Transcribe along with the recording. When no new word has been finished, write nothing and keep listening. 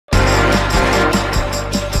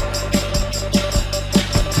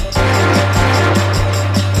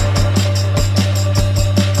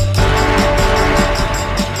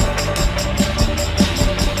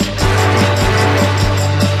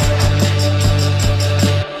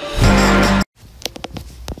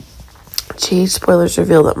Teenage spoilers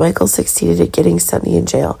reveal that Michael succeeded at getting Sonny in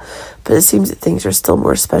jail, but it seems that things are still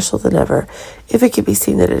more special than ever, if it can be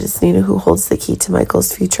seen that it is Nina who holds the key to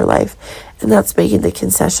Michael's future life, and that's making the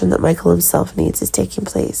concession that Michael himself needs is taking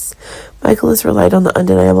place. Michael has relied on the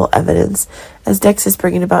undeniable evidence, as Dex is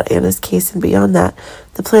bringing about Anna's case, and beyond that,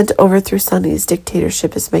 the plan to overthrow Sonny's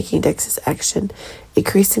dictatorship is making Dex's action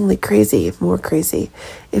increasingly crazy, more crazy.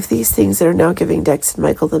 If these things that are now giving Dex and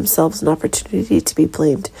Michael themselves an opportunity to be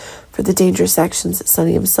blamed for the dangerous actions that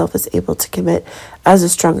Sonny himself is able to commit as a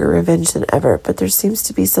stronger revenge than ever, but there seems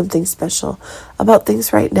to be something special about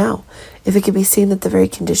things right now. If it can be seen that the very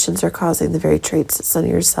conditions are causing the very traits that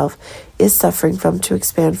Sonny herself is suffering from to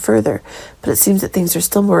expand further, but it seems that things are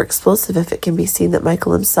still more explosive if it can be seen that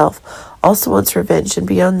Michael himself also wants revenge, and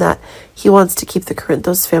beyond that, he wants to keep the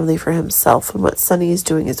Corinthos family for himself, and what Sonny is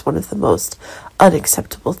doing is one of the most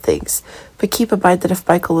unacceptable things. But keep in mind that if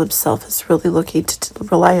Michael himself is really looking to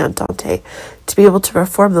rely on Dante to be able to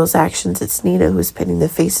perform those actions, it's Nina who's pinning the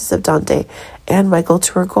faces of Dante and Michael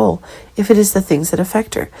to her goal, if it is the things that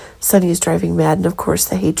affect her. Sonny is driving mad, and of course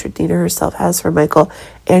the hatred Nina herself has for Michael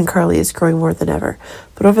and Carly is growing more than ever.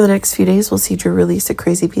 But over the next few days, we'll see Drew release a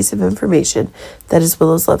crazy piece of information that is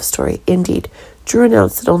Willow's love story. Indeed, Drew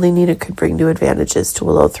announced that only Nina could bring new advantages to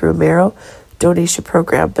Willow through a marrow donation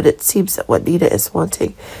program, but it seems that what Nina is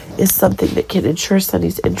wanting is something that can ensure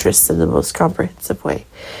Sonny's interests in the most comprehensive way.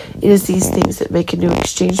 It is these things that make a new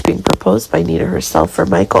exchange being proposed by Nina herself for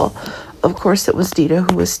Michael. Of course, it was Nina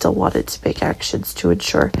who was still wanted to make actions to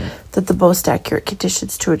ensure that the most accurate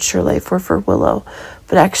conditions to ensure life were for Willow,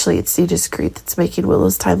 but actually it's Nina's greed that's making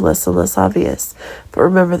Willow's time less and less obvious. But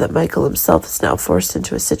remember that Michael himself is now forced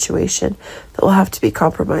into a situation that will have to be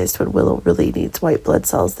compromised when Willow really needs white blood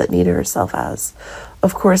cells that Nina herself has.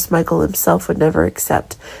 Of course, Michael himself would never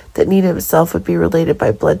accept that Nina himself would be related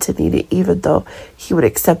by blood to Nina, even though he would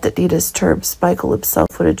accept that Nina's terms. Michael himself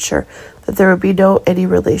would ensure that there would be any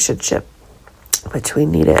relationship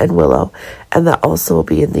between Nina and Willow, and that also will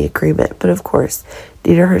be in the agreement. But of course,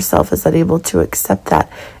 Nina herself is unable to accept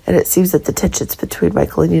that, and it seems that the tensions between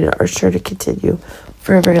Michael and Nina are sure to continue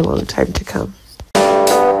for a very long time to come.